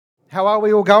How are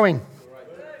we all going?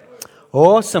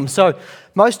 Awesome. So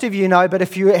most of you know, but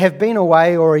if you have been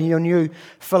away or you're new,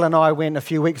 Phil and I went a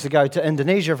few weeks ago to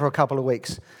Indonesia for a couple of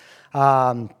weeks.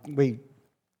 We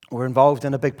were involved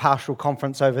in a big pastoral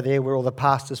conference over there where all the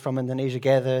pastors from Indonesia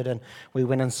gathered, and we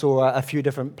went and saw a few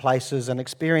different places and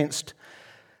experienced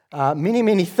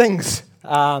many things.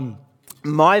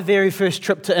 My very first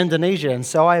trip to Indonesia, and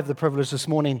so I have the privilege this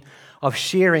morning of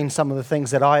sharing some of the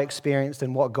things that I experienced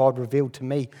and what God revealed to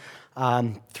me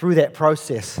through that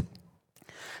process.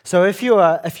 So if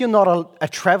you're not a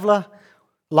traveller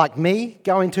like me,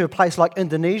 going to a place like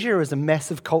Indonesia is a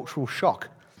massive cultural shock.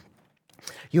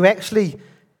 You actually,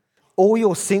 all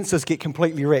your senses get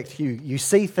completely wrecked. You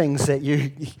see things that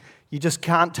you just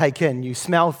can't take in. You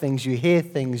smell things, you hear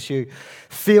things, you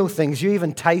feel things, you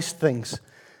even taste things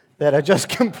that are just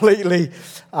completely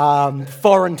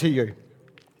foreign to you.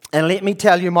 And let me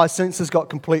tell you, my senses got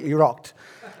completely rocked.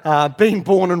 Being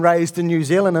born and raised in New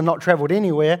Zealand and not travelled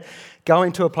anywhere,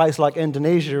 going to a place like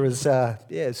Indonesia is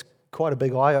it's quite a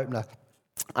big eye-opener.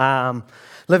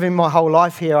 Living my whole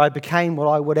life here, I became what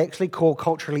I would actually call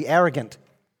culturally arrogant.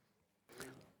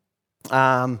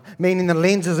 Meaning the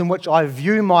lenses in which I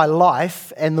view my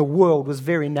life and the world was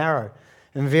very narrow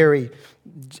and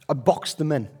I boxed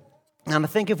them in. And I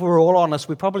think if we're all honest,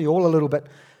 we're probably all a little bit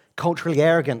culturally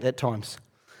arrogant at times.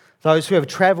 Those who have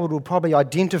travelled will probably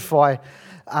identify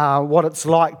what it's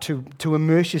like to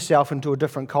immerse yourself into a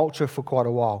different culture for quite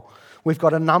a while. We've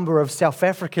got a number of South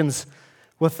Africans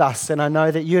with us, and I know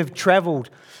that you have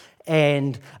travelled,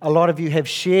 and a lot of you have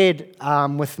shared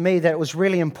with me that it was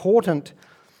really important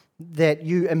that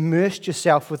you immersed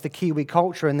yourself with the Kiwi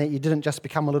culture and that you didn't just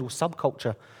become a little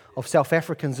subculture of South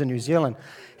Africans in New Zealand.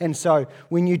 And so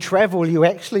when you travel,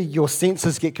 your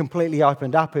senses get completely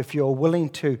opened up if you're willing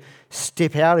to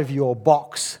step out of your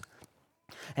box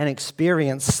and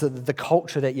experience the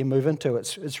culture that you move into.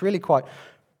 It's really quite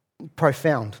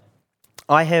profound.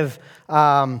 I have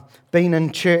been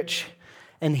in church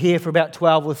and here for about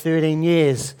 12 or 13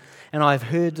 years, and I've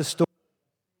heard the story.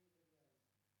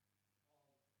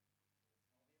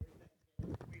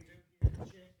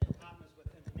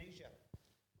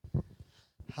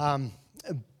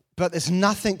 But there's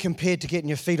nothing compared to getting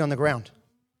your feet on the ground.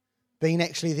 Being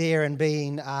actually there and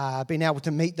being able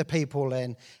to meet the people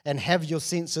and have your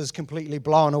senses completely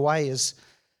blown away is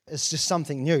just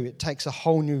something new. It takes a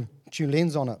whole new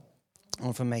lens on it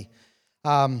for me.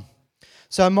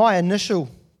 So my initial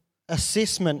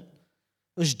assessment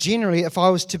was generally, if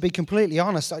I was to be completely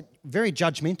honest, very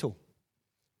judgmental.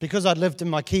 Because I'd lived in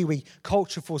my Kiwi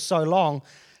culture for so long,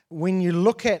 when you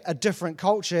look at a different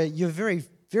culture, you're very,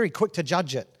 very quick to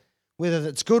judge it, whether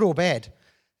it's good or bad,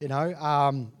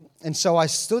 And so I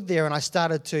stood there and I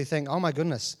started to think, oh my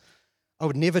goodness, I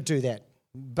would never do that.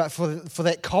 But for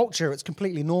that culture, it's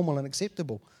completely normal and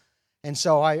acceptable. And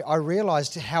so I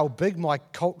realized how big my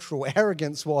cultural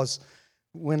arrogance was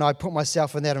when I put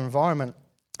myself in that environment.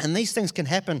 And these things can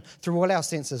happen through all our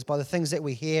senses, by the things that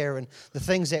we hear and the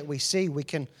things that we see. We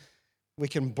can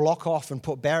block off and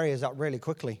put barriers up really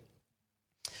quickly.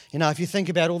 If you think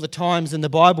about all the times in the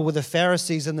Bible where the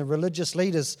Pharisees and the religious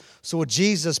leaders saw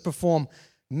Jesus perform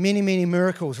many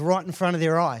miracles right in front of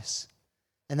their eyes,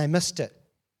 and they missed it.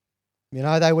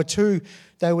 They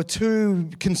were too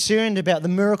concerned about the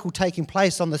miracle taking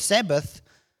place on the Sabbath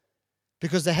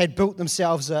because they had built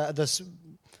themselves this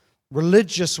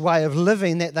religious way of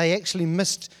living that they actually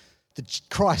missed the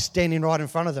Christ standing right in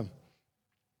front of them.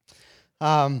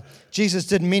 Jesus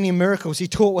did many miracles. He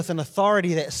taught with an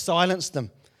authority that silenced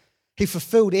them. He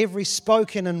fulfilled every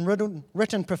spoken and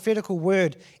written prophetical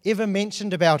word ever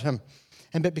mentioned about him.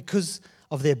 But because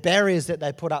of their barriers that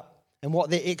they put up and what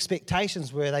their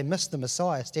expectations were, they missed the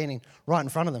Messiah standing right in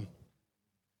front of them.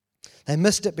 They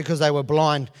missed it because they were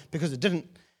blind, because it didn't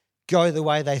go the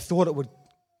way they thought it would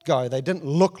go. They didn't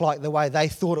look like the way they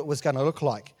thought it was going to look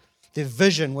like. Their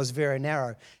vision was very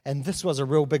narrow. And this was a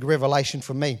real big revelation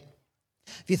for me.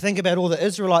 If you think about all the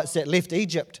Israelites that left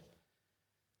Egypt,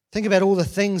 think about all the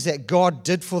things that God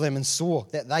did for them and saw.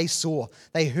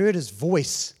 They heard his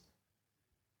voice.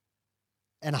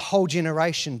 And a whole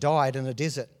generation died in a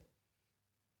desert.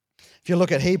 If you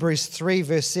look at Hebrews 3,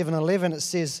 verse 7 and 11, it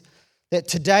says that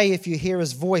today, if you hear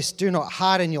his voice, do not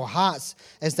harden your hearts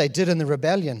as they did in the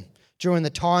rebellion during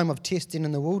the time of testing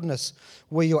in the wilderness,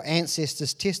 where your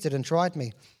ancestors tested and tried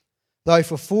me. Though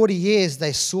for 40 years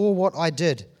they saw what I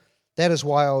did. That is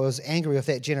why I was angry with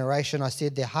that generation. I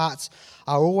said, their hearts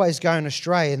are always going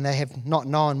astray, and they have not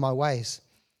known my ways.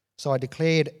 So I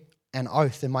declared an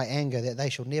oath in my anger that they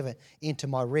shall never enter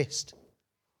my rest.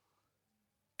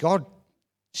 God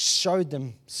showed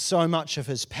them so much of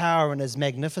his power and his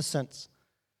magnificence.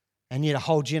 And yet a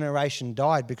whole generation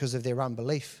died because of their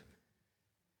unbelief.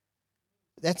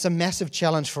 That's a massive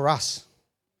challenge for us,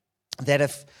 that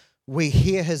if we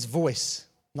hear his voice,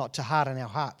 not to harden our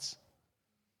hearts.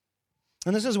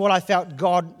 And this is what I felt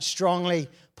God strongly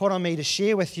put on me to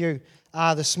share with you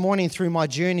this morning through my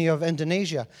journey of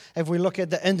Indonesia. If we look at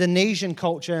the Indonesian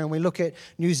culture and we look at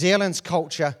New Zealand's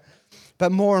culture,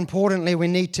 but more importantly, we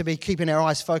need to be keeping our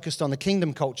eyes focused on the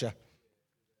kingdom culture.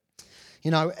 You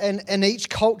know, in each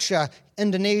culture,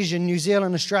 Indonesian, New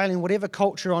Zealand, Australian, whatever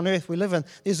culture on earth we live in,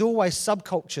 there's always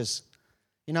subcultures.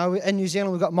 You know, in New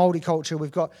Zealand, we've got Māori culture,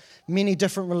 we've got many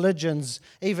different religions.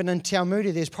 Even in Te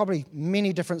Aomori, there's probably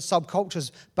many different subcultures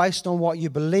based on what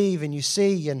you believe and you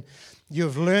see and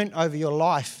you've learnt over your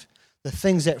life, the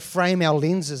things that frame our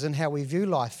lenses and how we view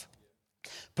life.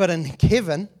 But in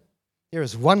heaven, there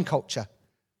is one culture.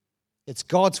 It's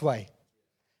God's way.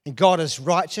 And God is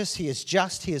righteous, he is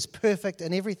just, he is perfect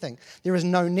in everything. There is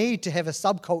no need to have a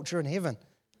subculture in heaven.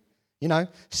 You know,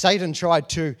 Satan tried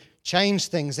to change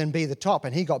things and be the top,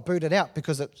 and he got booted out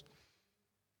because it's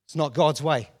not God's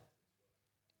way.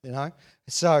 You know,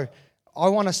 so I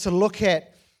want us to look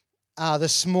at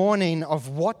this morning of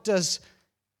what does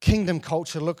kingdom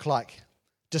culture look like,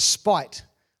 despite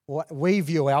what we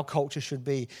view our culture should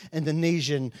be,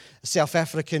 Indonesian, South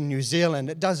African, New Zealand.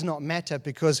 It does not matter,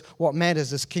 because what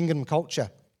matters is kingdom culture.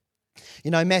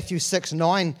 You know, Matthew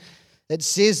 6:9, it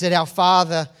says that our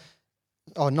Father,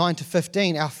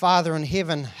 9-15, our Father in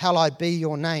heaven, hallowed be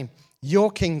your name.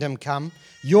 Your kingdom come,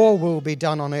 your will be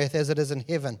done on earth as it is in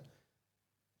heaven.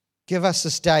 Give us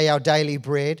this day our daily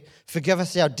bread. Forgive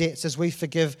us our debts as we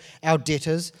forgive our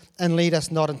debtors. And lead us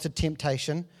not into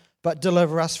temptation, but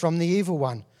deliver us from the evil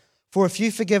one. For if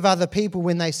you forgive other people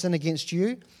when they sin against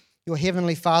you, your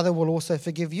heavenly Father will also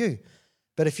forgive you.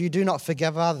 But if you do not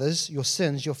forgive others your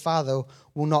sins, your Father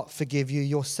will not forgive you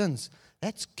your sins.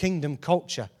 That's kingdom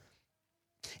culture.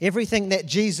 Everything that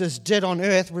Jesus did on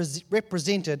earth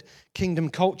represented kingdom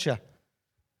culture.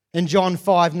 In John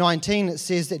 5:19, it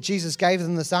says that Jesus gave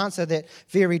them this answer, that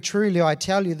very truly I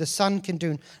tell you, the Son can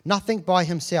do nothing by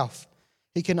himself.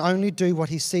 He can only do what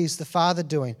he sees the Father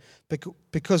doing,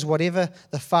 because whatever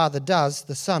the Father does,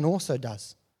 the Son also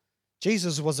does.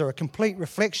 Jesus was a complete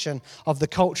reflection of the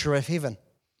culture of heaven.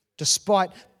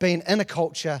 Despite being in a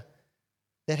culture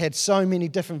that had so many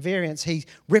different variants, he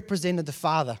represented the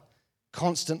Father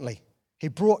constantly. He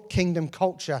brought kingdom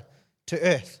culture to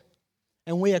earth.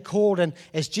 And we are called, and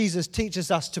as Jesus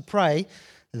teaches us to pray,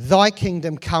 thy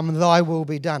kingdom come, thy will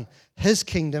be done. His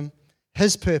kingdom,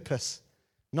 his purpose,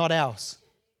 not ours.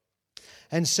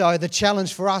 And so the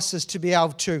challenge for us is to be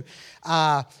able to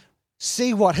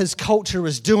see what his culture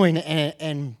is doing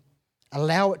and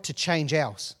allow it to change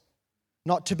ours.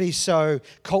 Not to be so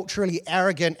culturally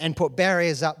arrogant and put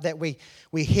barriers up that we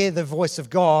hear the voice of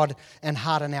God and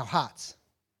harden our hearts.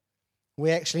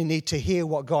 We actually need to hear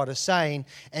what God is saying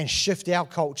and shift our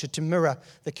culture to mirror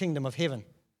the kingdom of heaven.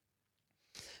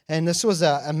 And this was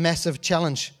a massive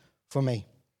challenge for me,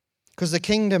 because the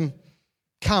kingdom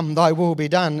come, thy will be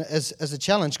done is a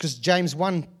challenge, because James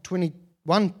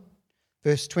 1:21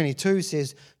 verse 22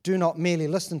 says, do not merely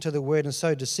listen to the word and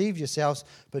so deceive yourselves,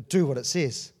 but do what it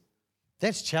says.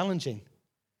 That's challenging,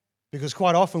 because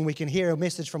quite often we can hear a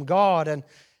message from God and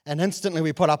instantly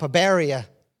we put up a barrier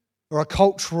or a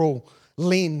cultural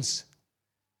lens,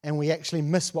 and we actually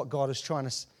miss what God is trying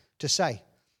to say.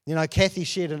 You know, Kathy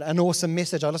shared an awesome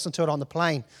message. I listened to it on the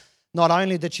plane. Not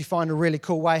only did she find a really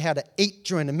cool way how to eat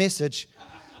during the message,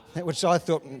 which I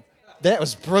thought, that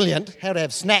was brilliant, how to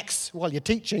have snacks while you're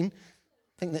teaching.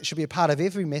 I think that should be a part of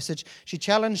every message. She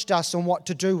challenged us on what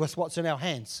to do with what's in our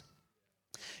hands.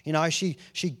 You know, she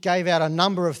gave out a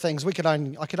number of things. I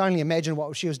could only imagine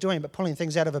what she was doing, but pulling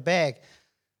things out of a bag.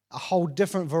 A whole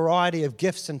different variety of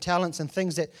gifts and talents and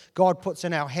things that God puts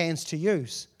in our hands to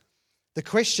use. The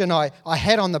question I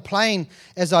had on the plane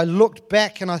as I looked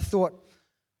back and I thought,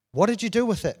 what did you do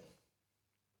with it?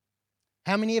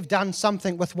 How many have done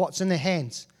something with what's in their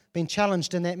hands, been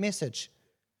challenged in that message?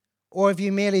 Or have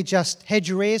you merely just had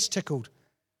your ears tickled?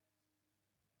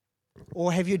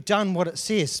 Or have you done what it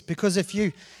says? Because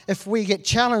if we get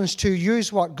challenged to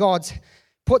use what God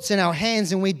puts in our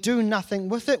hands and we do nothing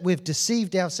with it, we've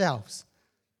deceived ourselves.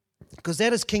 Because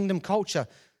that is kingdom culture.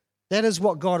 That is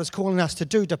what God is calling us to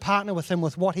do, to partner with him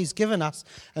with what he's given us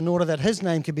in order that his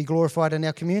name can be glorified in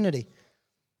our community.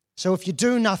 So if you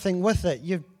do nothing with it,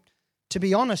 to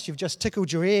be honest, you've just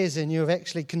tickled your ears and you've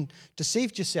actually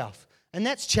deceived yourself. And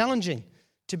that's challenging,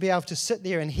 to be able to sit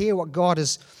there and hear what God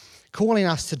is calling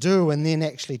us to do and then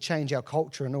actually change our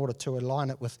culture in order to align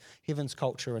it with heaven's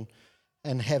culture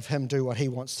and have him do what he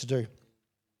wants to do.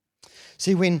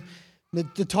 See, when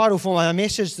The title for my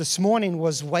message this morning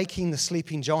was Waking the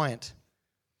Sleeping Giant.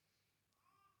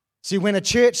 See, when a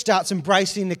church starts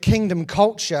embracing the kingdom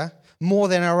culture more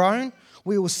than our own,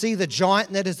 we will see the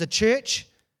giant that is the church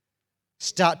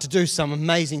start to do some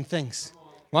amazing things,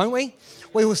 won't we?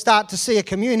 We will start to see a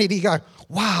community go,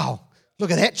 wow,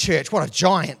 look at that church, what a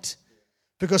giant.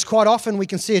 Because quite often we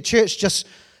can see a church just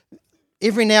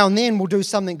every now and then will do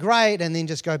something great and then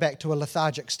just go back to a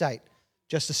lethargic state.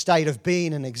 Just a state of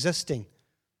being and existing.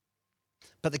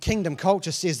 But the kingdom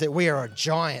culture says that we are a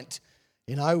giant.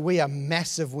 You know, we are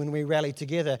massive when we rally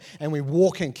together and we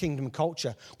walk in kingdom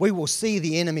culture. We will see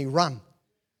the enemy run.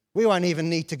 We won't even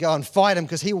need to go and fight him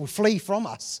because he will flee from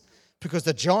us because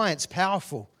the giant's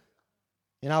powerful.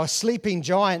 You know, a sleeping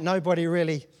giant, nobody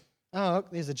really, oh, look,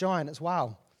 there's a giant, it's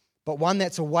wow. But one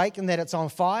that's awake and that it's on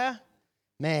fire,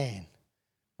 man,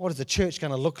 what is the church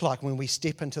going to look like when we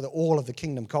step into all of the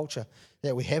kingdom culture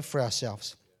that we have for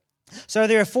ourselves? So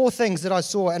there are 4 things that I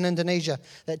saw in Indonesia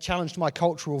that challenged my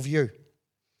cultural view.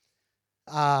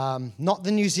 Not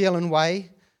the New Zealand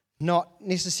way, not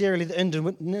necessarily the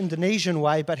Indonesian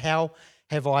way, but how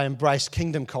have I embraced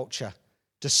kingdom culture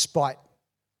despite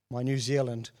my New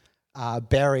Zealand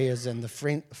barriers and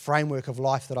the framework of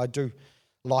life that I do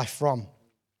life from.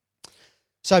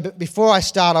 So, but before I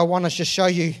start, I want to just show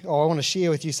you, or I want to share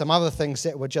with you some other things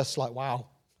that were just like, wow.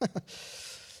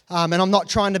 And I'm not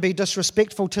trying to be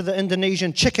disrespectful to the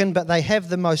Indonesian chicken, but they have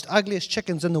the most ugliest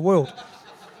chickens in the world.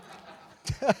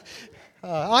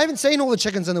 I haven't seen all the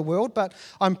chickens in the world, but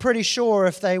I'm pretty sure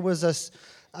if there was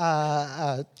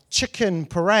a chicken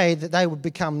parade that they would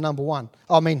become number one.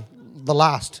 I mean, the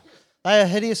last. They are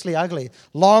hideously ugly.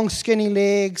 Long, skinny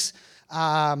legs,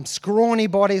 scrawny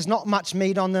bodies, not much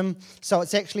meat on them, so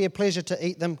it's actually a pleasure to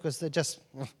eat them because they're just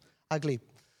ugly.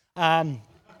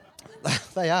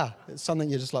 They are. It's something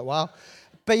you're just like, wow.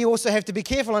 But you also have to be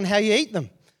careful on how you eat them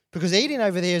because eating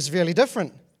over there is really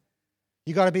different.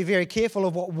 You've got to be very careful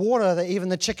of what water that even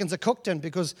the chickens are cooked in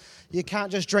because you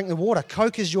can't just drink the water.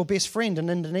 Coke is your best friend in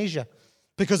Indonesia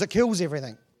because it kills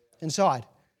everything inside.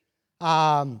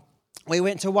 We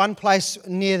went to one place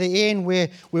near the end where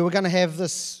we were going to have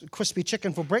this crispy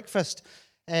chicken for breakfast.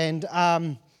 And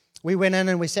we went in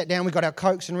and we sat down, we got our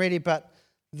Cokes and ready, but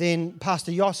then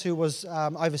Pastor Yoss, who was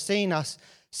overseeing us,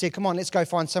 said, come on, let's go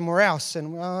find somewhere else.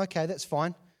 And, oh, okay, that's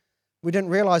fine. We didn't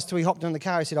realise till we hopped in the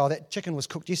car, he said, oh, that chicken was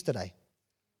cooked yesterday.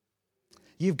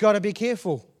 You've got to be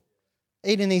careful.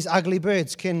 Eating these ugly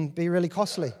birds can be really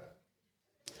costly.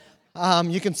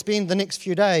 You can spend the next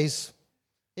few days,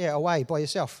 away by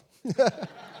yourself.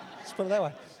 Let's put it that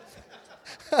way.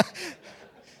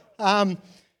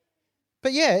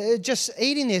 But just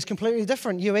eating there is completely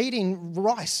different. You're eating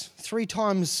rice 3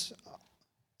 times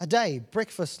a day,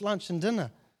 breakfast, lunch and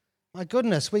dinner. My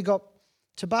goodness, we got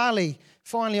to Bali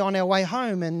finally on our way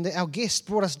home and our guest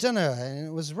brought us dinner and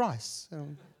it was rice.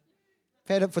 We've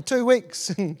had it for 2 weeks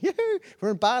and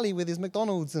we're in Bali where there's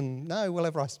McDonald's and no, we'll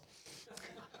have rice.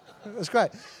 It was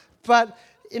great. But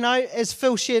you know, as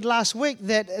Phil shared last week,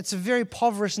 that it's a very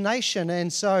impoverished nation,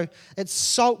 and so it's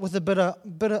salt with a bit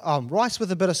of rice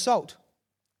with a bit of salt.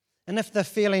 And if they're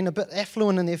feeling a bit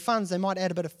affluent in their funds, they might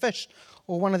add a bit of fish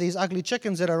or one of these ugly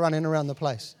chickens that are running around the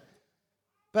place.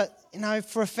 But you know,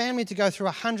 for a family to go through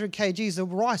 100 kgs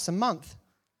of rice a month,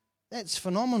 that's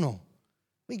phenomenal.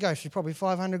 We go through probably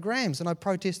 500 grams, and I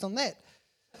protest on that.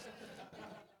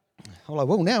 Well, I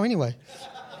will now anyway.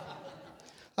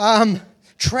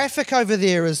 Traffic over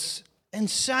there is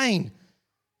insane.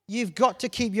 You've got to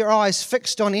keep your eyes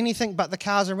fixed on anything but the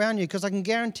cars around you because I can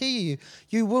guarantee you,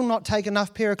 you will not take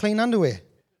enough pair of clean underwear.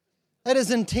 It is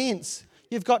intense.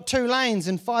 You've got 2 lanes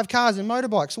and 5 cars and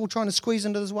motorbikes all trying to squeeze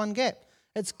into this one gap.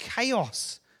 It's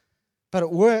chaos. But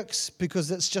it works because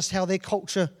it's just how their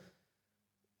culture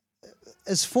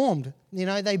is formed. You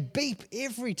know, they beep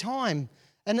every time.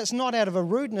 And it's not out of a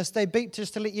rudeness. They beep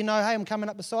just to let you know, hey, I'm coming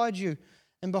up beside you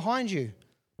and behind you.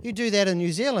 You do that in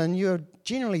New Zealand, you're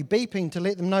generally beeping to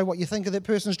let them know what you think of that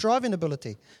person's driving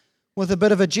ability with a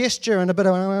bit of a gesture and a bit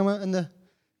of,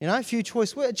 a few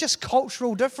choice words, just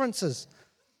cultural differences.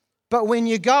 But when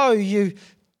you go,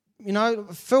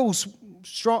 Phil's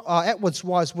Atwood's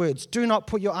wise words, do not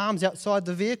put your arms outside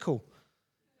the vehicle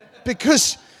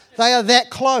because they are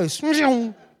that close.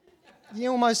 You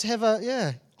almost have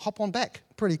hop on back,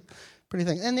 pretty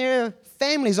thing. And there are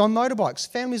families on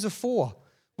motorbikes, families of 4.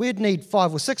 We'd need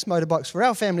 5 or 6 motorbikes for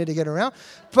our family to get around.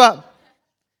 But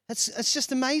it's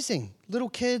just amazing. Little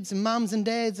kids and mums and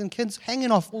dads and kids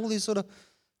hanging off all this sort of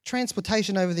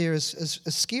transportation over there is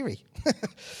scary.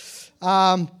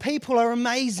 People are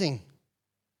amazing.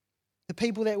 The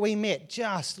people that we met,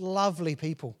 just lovely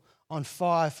people on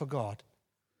fire for God.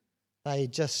 They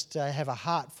just have a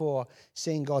heart for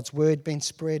seeing God's word being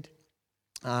spread.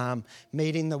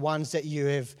 Meeting the ones that you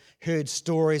have heard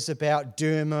stories about,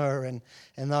 Derma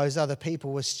and those other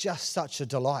people, was just such a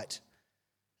delight.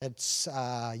 It's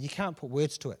you can't put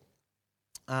words to it.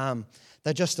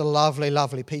 They're just a lovely,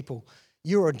 lovely people.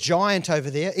 You're a giant over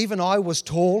there. Even I was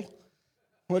tall,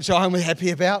 which I'm happy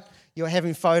about. You're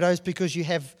having photos because you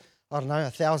have,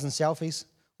 1,000 selfies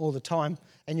all the time,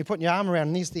 and you're putting your arm around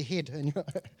and there's their head, and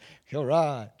you're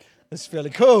right. That's fairly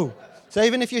cool. So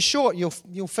even if you're short,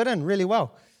 you'll fit in really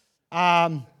well.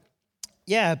 But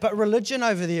religion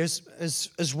over there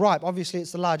is ripe. Obviously,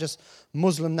 it's the largest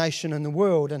Muslim nation in the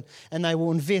world, and they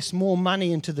will invest more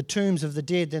money into the tombs of the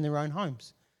dead than their own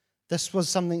homes. This was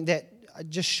something that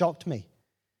just shocked me.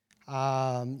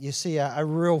 You see a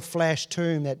real flash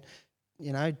tomb that,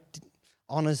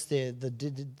 honours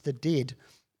the dead,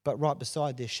 but right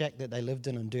beside their shack that they lived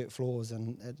in and dirt floors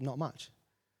and not much.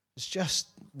 It's just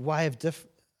a way of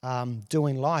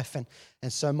doing life.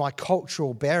 And so my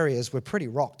cultural barriers were pretty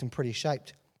rocked and pretty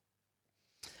shaped.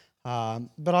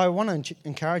 But I want to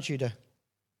encourage you to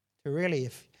really,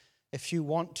 if you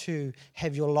want to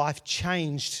have your life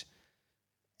changed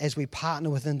as we partner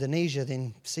with Indonesia,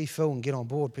 then see Phil and get on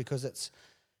board, because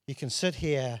you can sit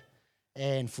here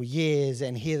and for years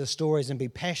and hear the stories and be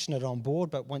passionate on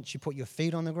board, but once you put your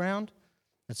feet on the ground,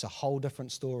 it's a whole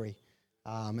different story.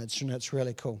 It's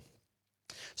really cool.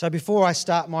 So before I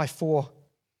start my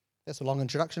that's a long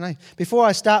introduction, eh? Before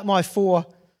I start my 4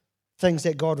 things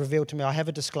that God revealed to me, I have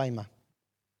a disclaimer.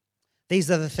 These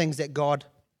are the things that God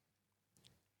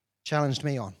challenged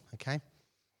me on, okay?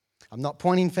 I'm not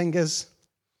pointing fingers.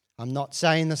 I'm not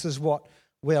saying this is what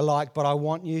we're like, but I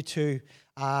want you to,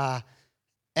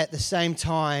 at the same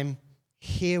time,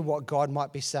 hear what God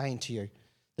might be saying to you.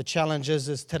 The challenge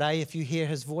is today, if you hear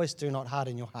his voice, do not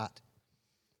harden your heart,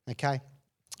 okay?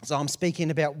 So I'm speaking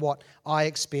about what I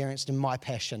experienced in my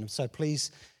passion. So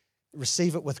please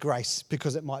receive it with grace,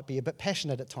 because it might be a bit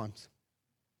passionate at times.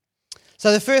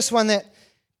 So the first one that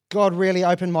God really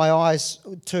opened my eyes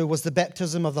to was the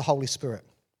baptism of the Holy Spirit.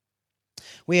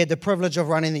 We had the privilege of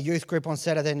running the youth group on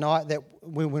Saturday night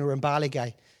when we were in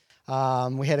Baligay.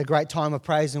 We had a great time of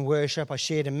praise and worship. I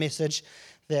shared a message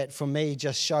that for me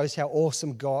just shows how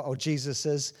awesome God or Jesus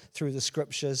is through the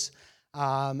scriptures.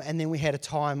 And then we had a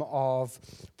time of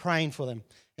praying for them.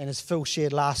 And as Phil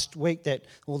shared last week, that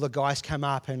all the guys came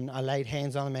up and I laid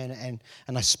hands on them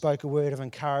and I spoke a word of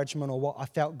encouragement or what I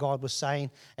felt God was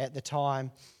saying at the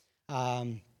time.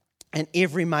 And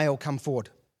every male come forward.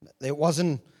 It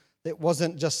wasn't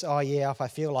just, oh yeah, if I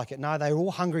feel like it. No, they were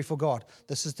all hungry for God.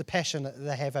 This is the passion that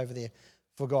they have over there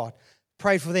for God.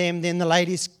 Prayed for them. Then the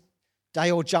ladies,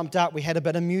 they all jumped up. We had a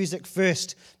bit of music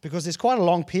first because there's quite a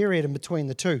long period in between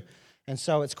the two. And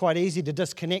so it's quite easy to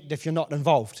disconnect if you're not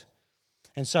involved.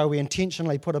 And so we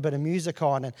intentionally put a bit of music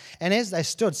on. And as they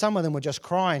stood, some of them were just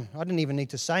crying. I didn't even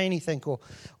need to say anything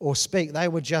or speak. They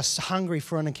were just hungry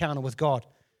for an encounter with God.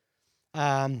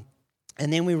 And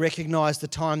then we recognized the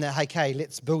time that, hey, okay,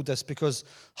 let's build this because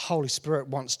Holy Spirit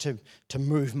wants to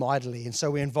move mightily. And so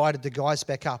we invited the guys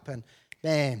back up and,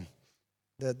 man,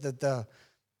 the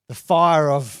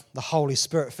fire of the Holy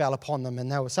Spirit fell upon them.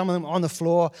 And there were some of them on the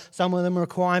floor, some of them were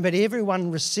crying, but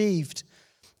everyone received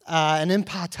an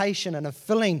impartation and a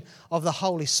filling of the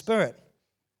Holy Spirit.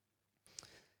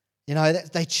 You know,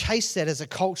 they chase that as a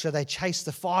culture. They chase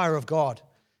the fire of God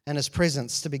and His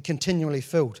presence to be continually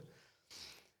filled.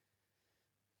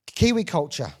 Kiwi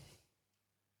culture,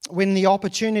 when the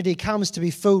opportunity comes to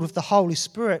be filled with the Holy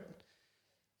Spirit,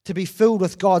 to be filled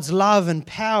with God's love and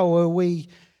power, we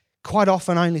quite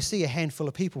often only see a handful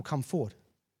of people come forward.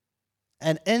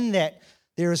 And in that,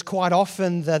 there is quite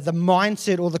often the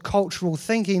mindset or the cultural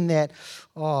thinking that,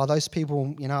 oh, those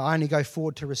people, you know, I only go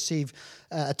forward to receive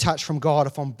a touch from God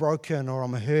if I'm broken or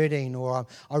I'm hurting or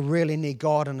I really need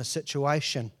God in a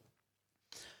situation.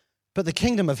 But the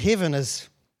kingdom of heaven is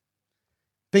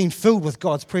being filled with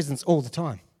God's presence all the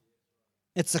time.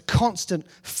 It's a constant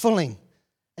filling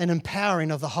and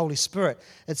empowering of the Holy Spirit.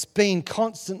 It's being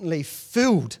constantly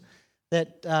filled,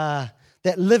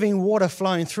 that living water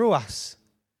flowing through us.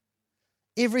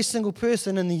 Every single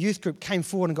person in the youth group came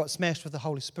forward and got smashed with the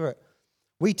Holy Spirit.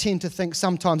 We tend to think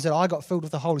sometimes that I got filled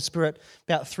with the Holy Spirit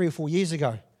about 3 or 4 years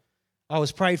ago. I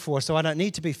was prayed for, so I don't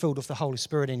need to be filled with the Holy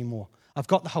Spirit anymore. I've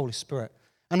got the Holy Spirit.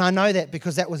 And I know that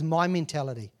because that was my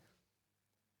mentality.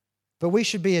 But we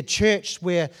should be a church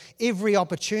where every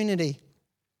opportunity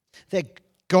that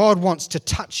God wants to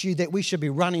touch you, that we should be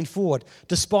running forward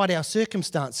despite our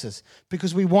circumstances,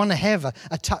 because we want to have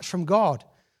a touch from God.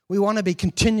 We want to be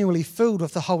continually filled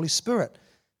with the Holy Spirit,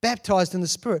 baptized in the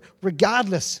Spirit,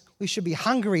 regardless We should be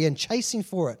hungry and chasing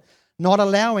for it, not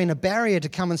allowing a barrier to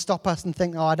come and stop us and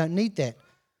think, oh, I don't need that.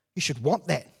 You should want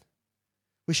that.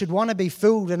 We should want to be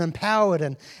filled and empowered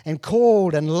and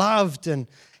called and loved and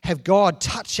have God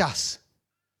touch us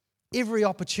every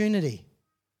opportunity.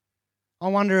 I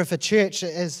wonder if a church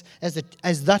as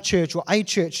the church or a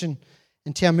church in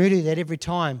Te Aumuru that every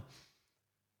time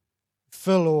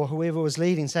Phil or whoever was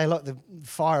leading say, look, the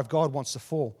fire of God wants to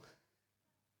fall,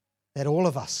 that all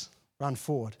of us run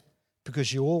forward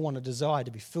because you all want a desire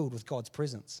to be filled with God's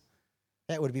presence.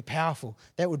 That would be powerful.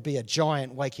 That would be a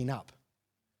giant waking up.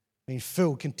 Being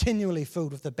filled, continually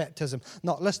filled with the baptism,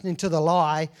 not listening to the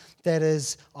lie that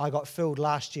is, I got filled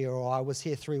last year or I was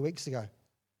here 3 weeks ago.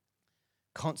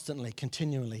 Constantly,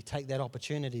 continually take that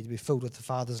opportunity to be filled with the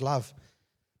Father's love.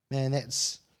 Man,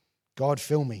 that's God,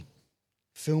 fill me.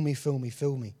 Fill me, fill me,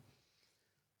 fill me.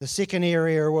 The second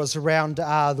area was around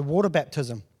the water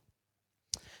baptism.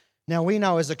 Now, we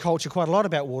know as a culture quite a lot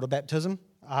about water baptism.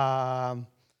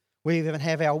 We even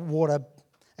have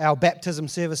our baptism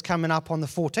service coming up on the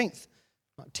 14th,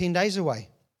 10 days away.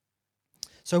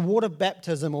 So water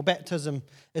baptism or baptism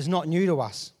is not new to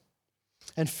us.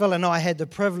 And Phil and I had the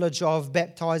privilege of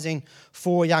baptising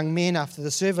 4 young men after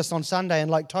the service on Sunday in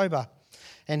Lake Toba.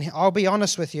 And I'll be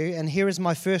honest with you, and here is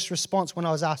my first response when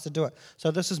I was asked to do it.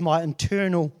 So this is my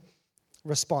internal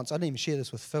response. I didn't even share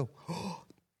this with Phil.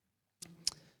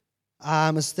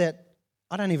 Is that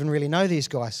I don't even really know these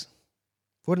guys.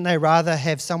 Wouldn't they rather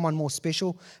have someone more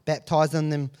special baptise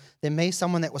them than me,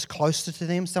 someone that was closer to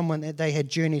them, someone that they had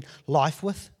journeyed life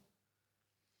with?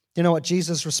 You know what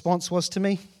Jesus' response was to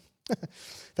me?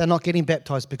 They're not getting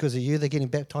baptised because of you, they're getting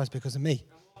baptised because of me.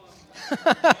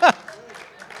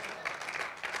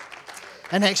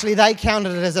 And actually they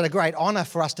counted it as a great honour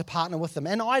for us to partner with them.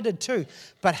 And I did too.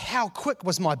 But how quick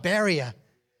was my barrier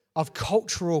of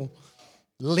cultural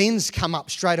lens come up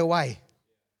straight away?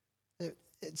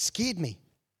 It scared me.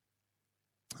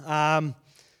 And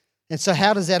so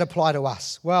how does that apply to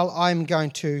us? Well, I'm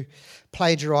going to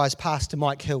plagiarise Pastor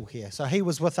Mike Hill here. So he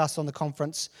was with us on the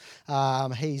conference.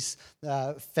 He's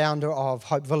the founder of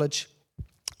Hope Village.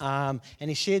 And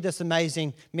he shared this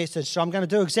amazing message. So I'm going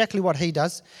to do exactly what he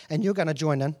does, and you're going to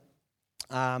join in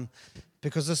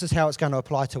because this is how it's going to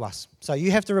apply to us. So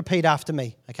you have to repeat after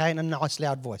me, okay, in a nice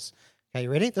loud voice. Okay,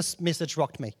 you ready? This message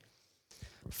rocked me.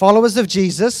 Followers of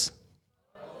Jesus.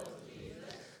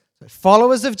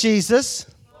 Followers of Jesus.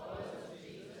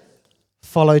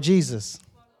 Follow Jesus.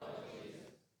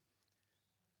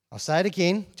 I'll say it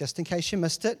again, just in case you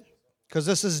missed it, because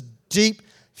this is deep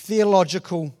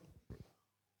theological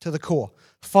to the core.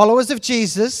 Followers of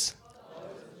Jesus,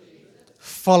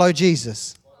 follow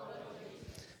Jesus.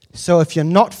 So if you're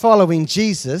not following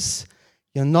Jesus,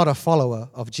 you're not a follower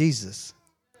of Jesus.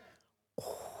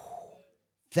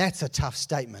 That's a tough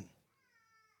statement.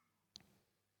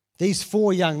 These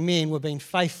 4 young men were being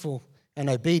faithful and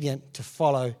obedient to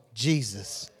follow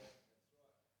Jesus.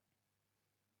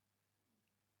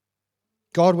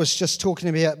 God was just talking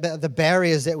about the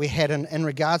barriers that we had in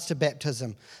regards to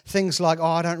baptism. Things like,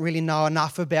 I don't really know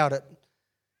enough about it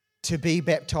to be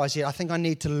baptized yet. I think I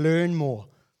need to learn more.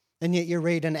 And yet you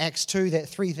read in Acts 2 that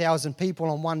 3,000 people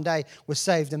on one day were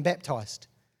saved and baptized.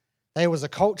 There was a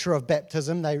culture of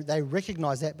baptism. They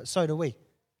recognized that, but so do we.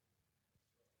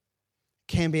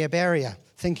 Can be a barrier,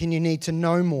 thinking you need to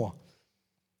know more.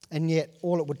 And yet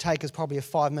all it would take is probably a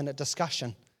 5-minute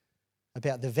discussion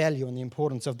about the value and the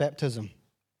importance of baptism.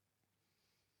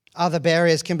 Other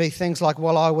barriers can be things like,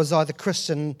 well, I was either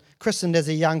christened as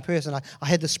a young person. I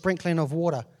had the sprinkling of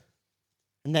water.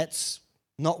 And that's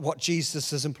not what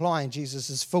Jesus is implying. Jesus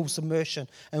is full submersion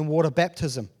and water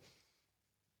baptism.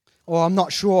 Or I'm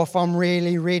not sure if I'm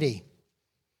really ready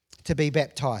to be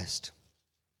baptized.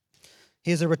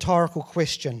 Here's a rhetorical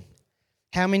question.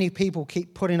 How many people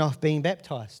keep putting off being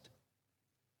baptized?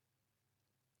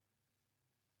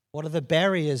 What are the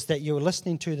barriers that you're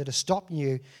listening to that are stopping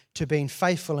you to being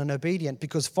faithful and obedient?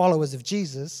 Because followers of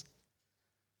Jesus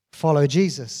follow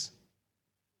Jesus.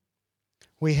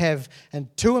 We have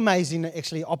 2 amazing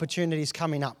opportunities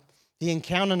coming up. The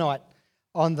encounter night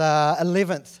on the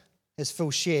 11th, as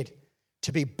Phil shared,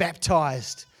 to be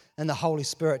baptized in the Holy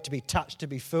Spirit, to be touched, to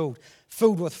be filled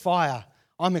with fire.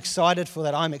 I'm excited for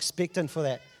that. I'm expectant for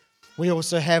that. We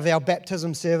also have our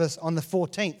baptism service on the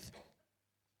 14th.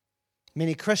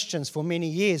 Many Christians for many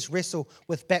years wrestle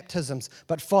with baptisms,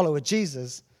 but follow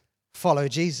Jesus.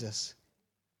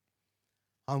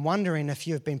 I'm wondering if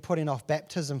you've been putting off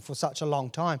baptism for such a long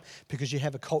time because you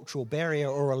have a cultural barrier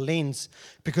or a lens,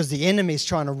 because the enemy is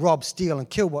trying to rob, steal, and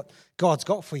kill what God's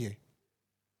got for you.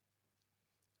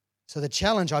 So the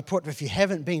challenge I put, if you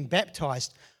haven't been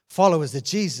baptized, Followers of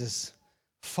Jesus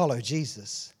follow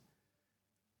Jesus.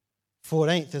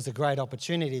 14th is a great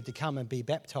opportunity to come and be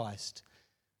baptized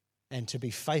and to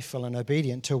be faithful and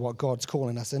obedient to what God's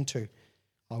calling us into.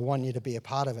 I want you to be a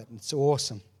part of it. It's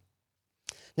awesome.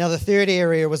 Now, the third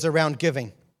area was around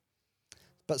giving.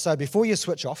 But so before you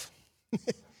switch off,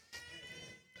 okay,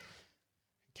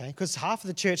 because half of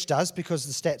the church does, because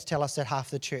the stats tell us that half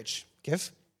of the church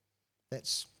give.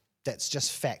 That's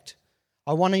just fact.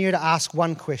 I want you to ask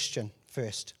one question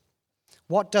first.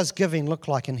 What does giving look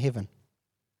like in heaven?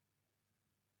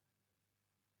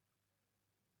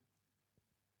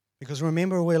 Because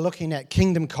remember, we're looking at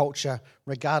kingdom culture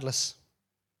regardless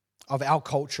of our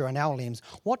culture and our lens.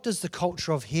 What does the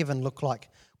culture of heaven look like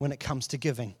when it comes to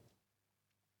giving?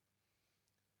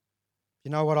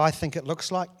 You know what I think it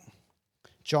looks like?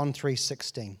 John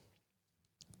 3:16.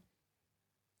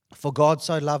 For God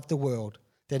so loved the world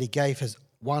that he gave his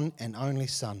one and only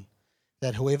Son,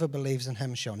 that whoever believes in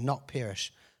him shall not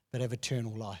perish, but have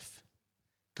eternal life.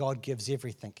 God gives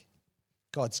everything.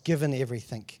 God's given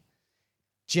everything.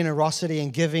 Generosity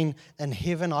and giving in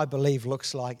heaven, I believe,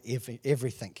 looks like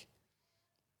everything.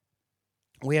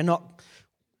 We're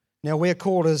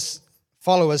called as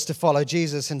followers to follow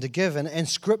Jesus and to give, and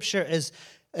Scripture is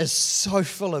so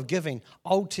full of giving.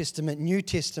 Old Testament, New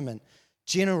Testament,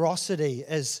 generosity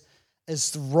is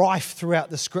rife throughout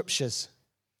the Scriptures.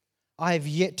 I have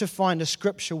yet to find a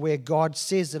Scripture where God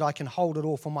says that I can hold it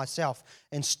all for myself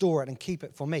and store it and keep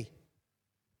it for me.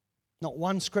 Not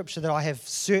one Scripture that I have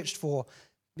searched for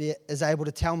is able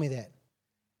to tell me that.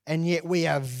 And yet we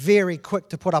are very quick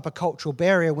to put up a cultural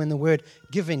barrier when the word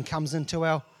giving comes into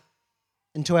our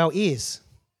ears.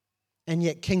 And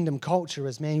yet kingdom culture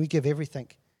is, man, we give everything.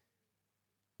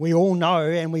 We all know,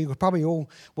 and we probably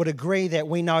all would agree that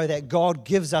we know that God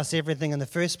gives us everything in the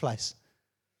first place.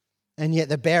 And yet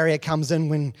the barrier comes in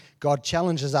when God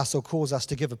challenges us or calls us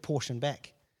to give a portion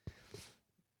back.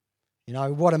 You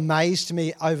know, what amazed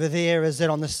me over there is that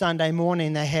on the Sunday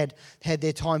morning they had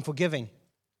their time for giving.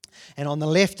 And on the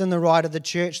left and the right of the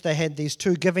church, they had these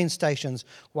two giving stations.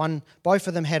 Both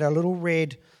of them had a little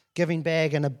red giving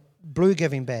bag and a blue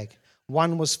giving bag.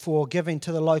 One was for giving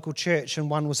to the local church and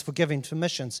one was for giving to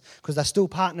missions, because they're still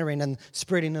partnering in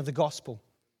spreading of the gospel.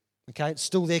 Okay, it's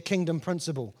still their kingdom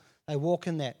principle. They walk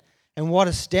in that. And what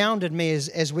astounded me is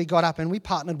as we got up and we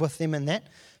partnered with them in that,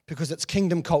 because it's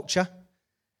kingdom culture,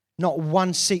 not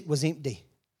one seat was empty.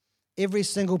 Every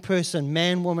single person,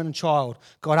 man, woman, and child,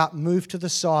 got up, moved to the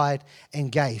side,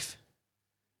 and gave.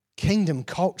 Kingdom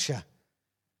culture.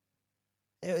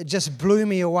 It just blew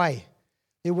me away.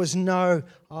 There was no,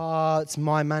 it's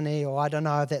my money, or I don't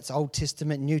know if that's Old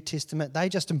Testament, New Testament. They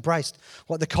just embraced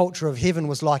what the culture of heaven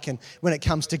was like when it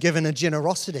comes to giving and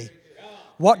generosity.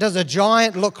 What does a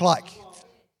giant look like?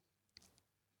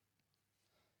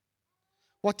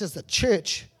 What does the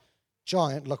church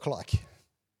giant look like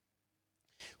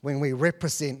when we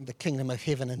represent the kingdom of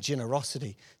heaven and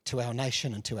generosity to our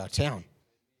nation and to our town?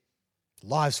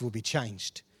 Lives will be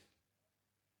changed.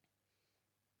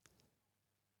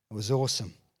 It was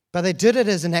awesome. But they did it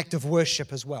as an act of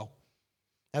worship as well.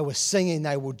 They were singing,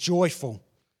 they were joyful.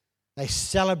 They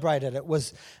celebrated. It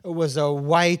was a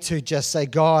way to just say,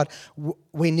 God,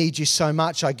 we need you so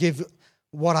much. I give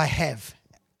what I have.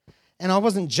 And I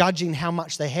wasn't judging how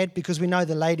much they had, because we know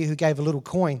the lady who gave a little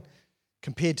coin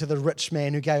compared to the rich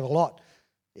man who gave a lot.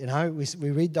 You know, we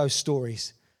read those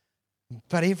stories.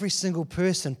 But every single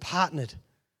person partnered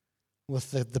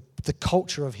with the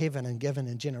culture of heaven and giving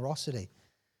and generosity.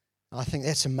 I think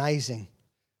that's amazing.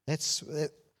 I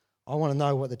want to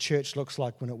know what the church looks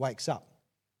like when it wakes up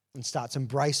and starts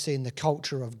embracing the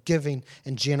culture of giving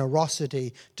and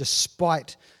generosity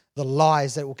despite the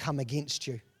lies that will come against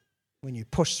you when you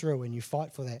push through and you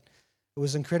fight for that. It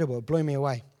was incredible. It blew me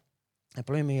away. It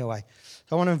blew me away.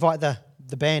 So I want to invite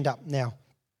the band up now,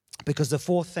 because the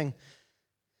fourth thing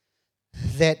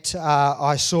that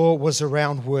I saw was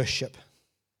around worship.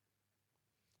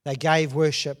 They gave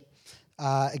worship,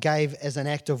 gave as an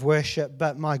act of worship,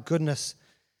 but my goodness,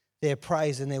 their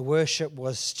praise and their worship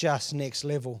was just next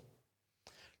level.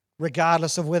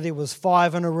 Regardless of whether it was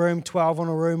 5 in a room, 12 in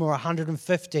a room, or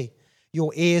 150,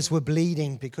 your ears were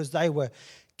bleeding because they were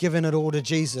giving it all to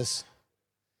Jesus.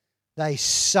 They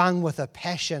sung with a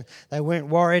passion. They weren't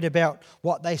worried about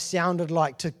what they sounded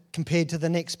like compared to the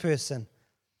next person.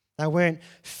 They weren't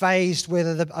fazed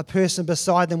whether a person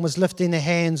beside them was lifting their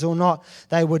hands or not.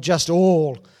 They were just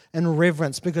all in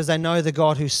reverence because they know the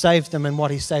God who saved them and what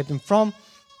he saved them from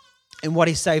and what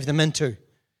he saved them into.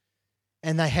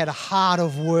 And they had a heart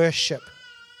of worship.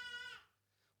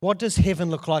 What does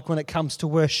heaven look like when it comes to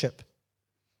worship?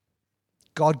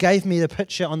 God gave me the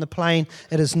picture on the plane.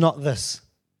 It is not this.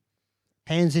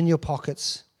 Hands in your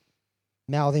pockets,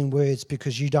 mouthing words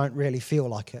because you don't really feel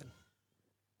like it.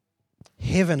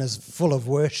 Heaven is full of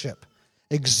worship,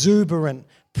 exuberant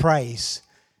praise.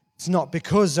 It's not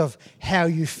because of how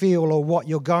you feel or what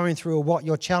you're going through or what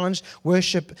you're challenged.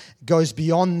 Worship goes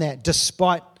beyond that,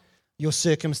 despite your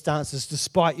circumstances,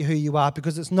 despite who you are,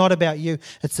 because it's not about you,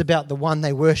 it's about the one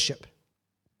they worship.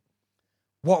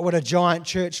 What would a giant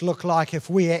church look like if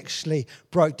we actually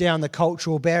broke down the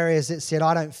cultural barriers that said,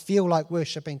 I don't feel like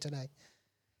worshiping today,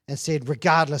 and said,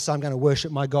 regardless, I'm going to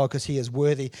worship my God because he is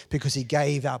worthy, because he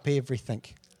gave up everything.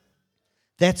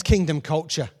 That's kingdom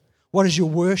culture. What does your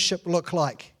worship look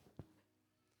like?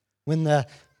 When the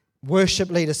worship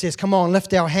leader says, come on,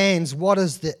 lift our hands, what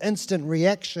is the instant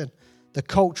reaction? The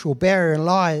cultural barrier and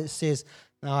lie that says,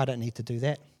 no, I don't need to do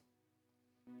that.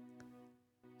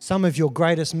 Some of your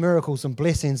greatest miracles and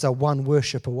blessings are one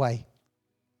worship away.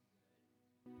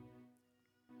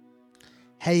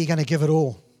 How are you going to give it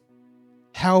all?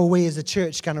 How are we as a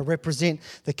church going to represent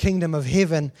the kingdom of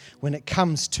heaven when it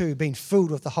comes to being filled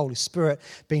with the Holy Spirit,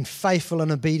 being faithful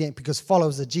and obedient, because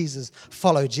followers of Jesus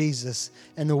follow Jesus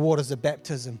in the waters of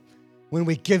baptism. When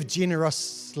we give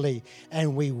generously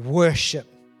and we worship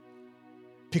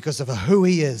because of who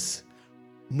he is,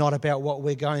 not about what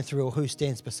we're going through or who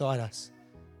stands beside us,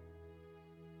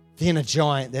 then a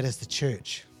giant that is the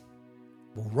church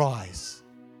will rise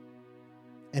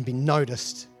and be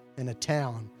noticed in a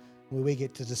town where we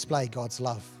get to display God's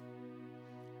love.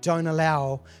 Don't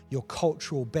allow your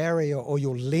cultural barrier or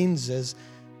your lenses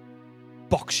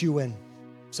box you in.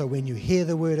 So when you hear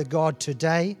the word of God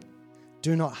today,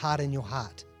 do not harden your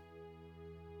heart.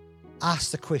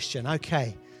 Ask the question,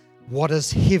 okay, what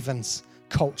does heaven's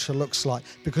culture looks like?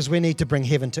 Because we need to bring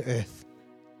heaven to earth.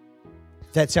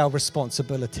 That's our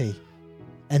responsibility.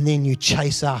 And then you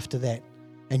chase after that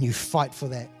and you fight for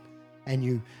that. And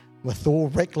you, with all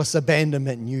reckless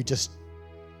abandonment, you just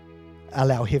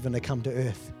allow heaven to come to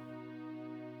earth.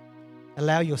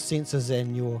 Allow your senses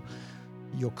and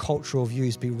your cultural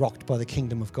views be rocked by the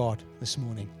kingdom of God this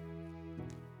morning.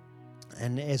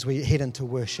 And as we head into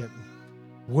worship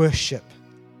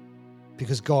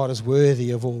because God is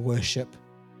worthy of all worship.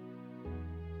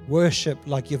 Worship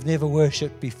like you've never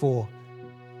worshipped before,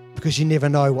 because you never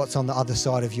know what's on the other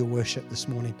side of your worship this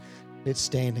morning. Let's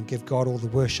stand and give God all the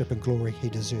worship and glory he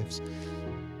deserves.